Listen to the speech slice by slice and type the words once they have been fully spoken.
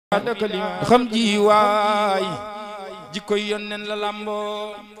xam ji waay jikko yonnen la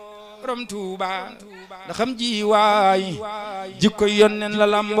lambo rom Tuuba da xam ji waay jikko yonnen la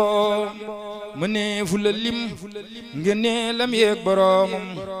lambo mëne fu la lim ngene lam yeeg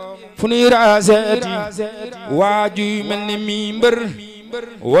boromam fu nuy raaseeti waajuy mel ni mi mbër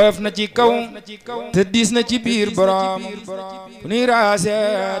woyof na ci kaw te diis na ci biir boromam fu nuy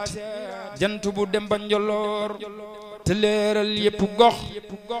raaseeti jant bu dem ba njoloor te leeral yépp gox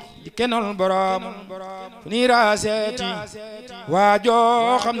di kenol borom fu nuy raaseeti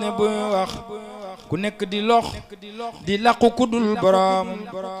waajoo xam ne buy wax ku nekk di lox di laqu kudul borom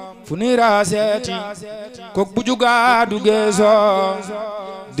fu nuy raaseeti kook bu jugaa du geesoo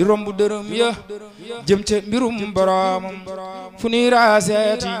di romb dërëm ya jëm ca mbirum borom fu nuy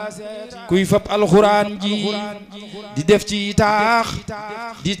raaseeti kuy fab alxuraan ji di def ci taax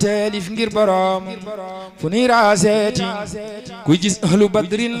di teelif ngir borom fu nuy raaseeti kuy gis ahlu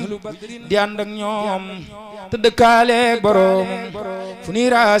badrin di ànd ak ñoom te dëkkaaleeg borom fu nuy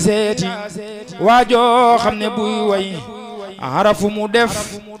raaseeti waajoo xam ne buy way arafu mu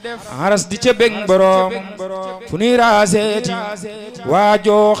def aras di ca bég borom fu nuy raaseeti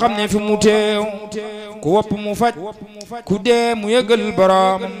waajoo xam ne fi mu teew ku wopp mu faj ku dee mu yëgal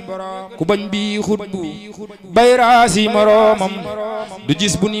borom ku bañ bi xutbu bay raasi moroomam du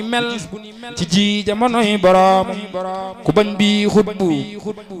gis bu ni mel ci ji jamonoy borom ku bañ bi xutbu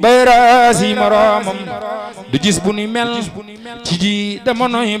bay raasi moroomam du gis bu ni mel ci ji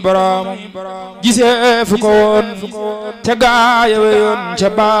jamonoy borom gisee fu ko woon ca gaaya weyoon ca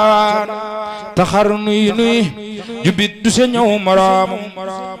baan taxar nuy jubit du sa ñëw moroomam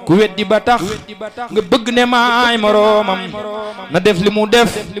ku weddi ba tax nga bëgg ne maay moroomam na def li mu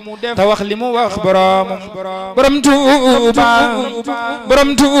def te wax li mu wax boromam borom Tuuba borom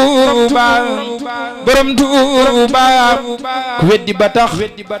Tuuba borom Tuuba ku weddi ba tax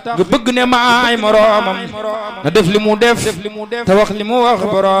nga bëgg ne maay moroomam na def li mu def te wax li mu wax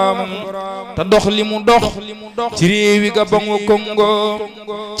boromam te dox li mu dox ci réewi Gabon wa Congo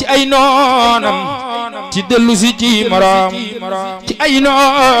ci ay noonam ci dellu si ci moroom ci ay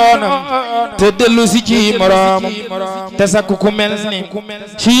noonam te dellu si ci moroom te sakku ku mel ni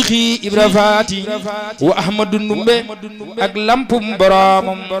Cheikhi Ibra Faati wa Ahmadu Ndumbe ak lampum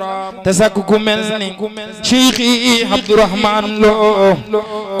boromam te sakku ku mel ni Cheikhi Abdourahman Lo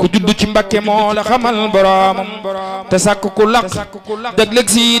ku juddu ci Mbakke moo la xamal boromam te sakku ku laq dégleg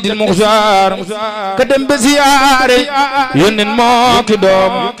Sidil Muxtaar ka dem ba ziyaare yónneen moo ki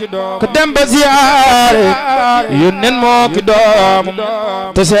doom ka dem ba ziyaare yónneen moo ki doom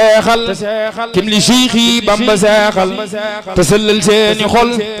te seexal kim li Cheikhi Bamba seexal te sellal seeni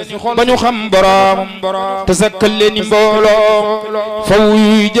xol ba ñu xam boromam te sakkal leeni mbooloo faw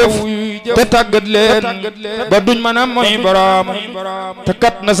yuy jëf te tàggat leen ba duñ mën a mooy boromam te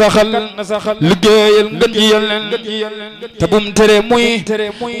kat na saxal liggéeyal ngën ji yónneen te bum tere muy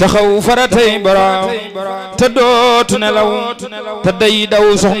taxaw faratay borom te dootu nelaw te day daw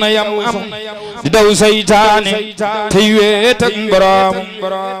soxna yam am di daw saytaane tey weet ak borom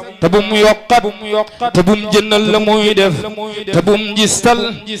te bum yokkat te bum jënnal la muy def te bum gistal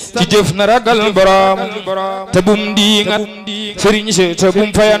ci jëf na ragal borom te bum diingat serigne se te bum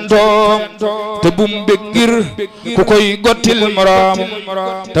fayantoo te bum bég ngir ku koy gottil morom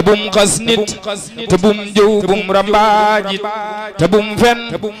te bum xas nit te bum jëw bum rambaajit te bum fen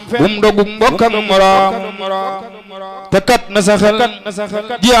bum dogu mbokk ak morom te kat na saxal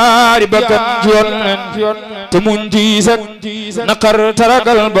jaari bakkan ci yoon te muñ ci sak naqar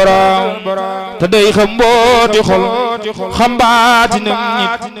taragal borom te day xam mbooti xol xam baatinam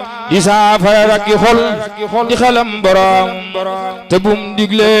nit di saafara rakki xol di xalam borom te bum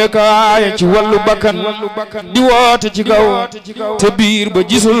digle kaaya ci wàllu bakkan di woote ci kaw te biir ba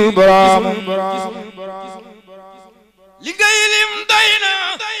gisul borom li ngay lim doy na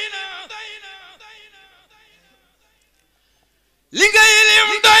li ngay lim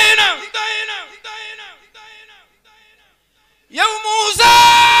doy na yow Muusa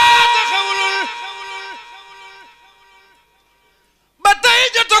taxawlul ba tey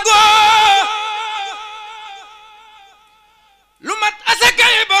jotagoo lu mat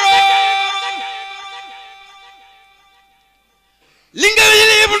asakay borom li ngay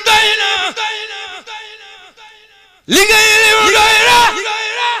lim doy na li ngay lim doy na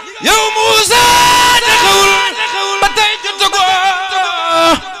yow Muusa taxawul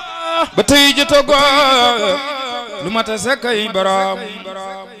ba tey jotagoo lu mata sakay borom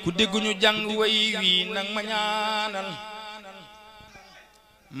ku dégguñu jàng way wi nag ma ñaanal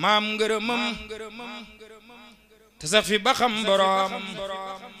maam ngërëmam te sax fi ba xam borom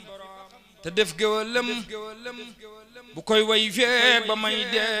te def géwalam bu koy way feek ba may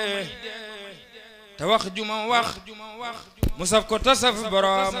dee te wax juma wax mu saf ko tasaf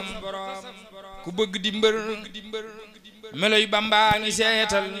borom ku bëgg di mbër meloy Bamba ngi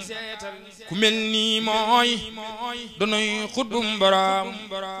seetal ku mel nii mooy donoy xutbum borom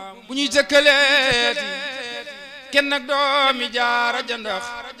bu ñuy tëkkaleeti kenn nag doomi jaara jandax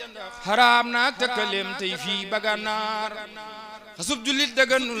xaraam naak tëkkaleem tey fii baganaar xasub jullit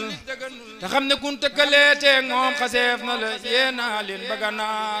dëgganul te xam ne kun tëkkaleeteeg moom xaseef na la yéena leen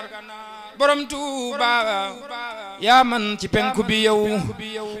baganaar borom Tuuba yaa man ci penku bi yow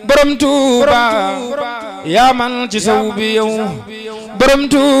borom Tuuba yaa man ci sow bi yow borom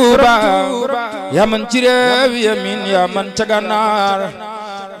Tuuba yaa man ci réew yamin yaa man ca gànnaar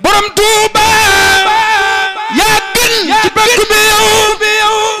borom Tuuba yaa gën ci penku bi yow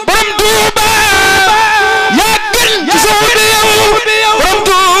borom Tuuba yaa gën ci sow bi yow borom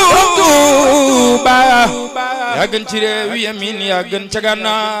Tuuba yaa gën ci réew yamin yaa gën ca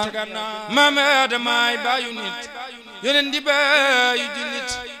gànnaar maama Adamaay baayu nit yoneen di baayu jullit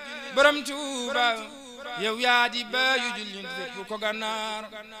borom Tuuba yow yaa di baayu jullit fépp ko gànnaar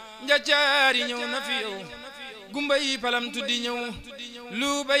njaccaari ñëw na fi yow gumba yi palam tuddi ñëw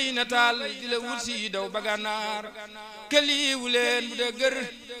lu bay na taal di la wut si daw ba gànnaar këliwu leen bu dëgër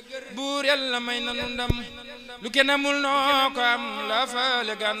buur yàlla may nanu ndam lu kenn amul noo ko am la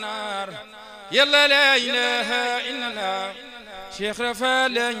faale gànnaar yàlla la ilaha illallah Cheikh Rafa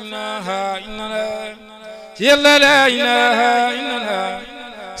la ilaha illallah yàlla la ilaha illallah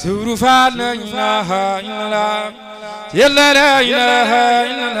Sëwru Faal la ilaha illallah yàlla la ilaha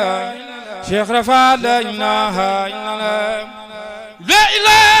illallah Cheikh Rafa la ilaha illallah la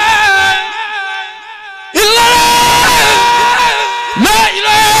ilaha illallah la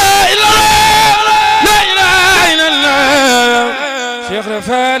ilaha illallah la ilaha illallah Cheikh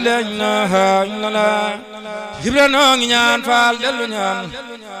Rafa la ilaha illallah Ibra noo ngi ñaan Faal dellu ñaan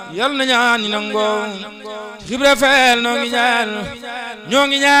yal na ñaan ñi nangoo Ibra Faal noo ngi ñaan ñoo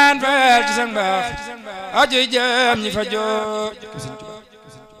ngi ñaan Faal ci sang baax ajoy jam ñi fa joo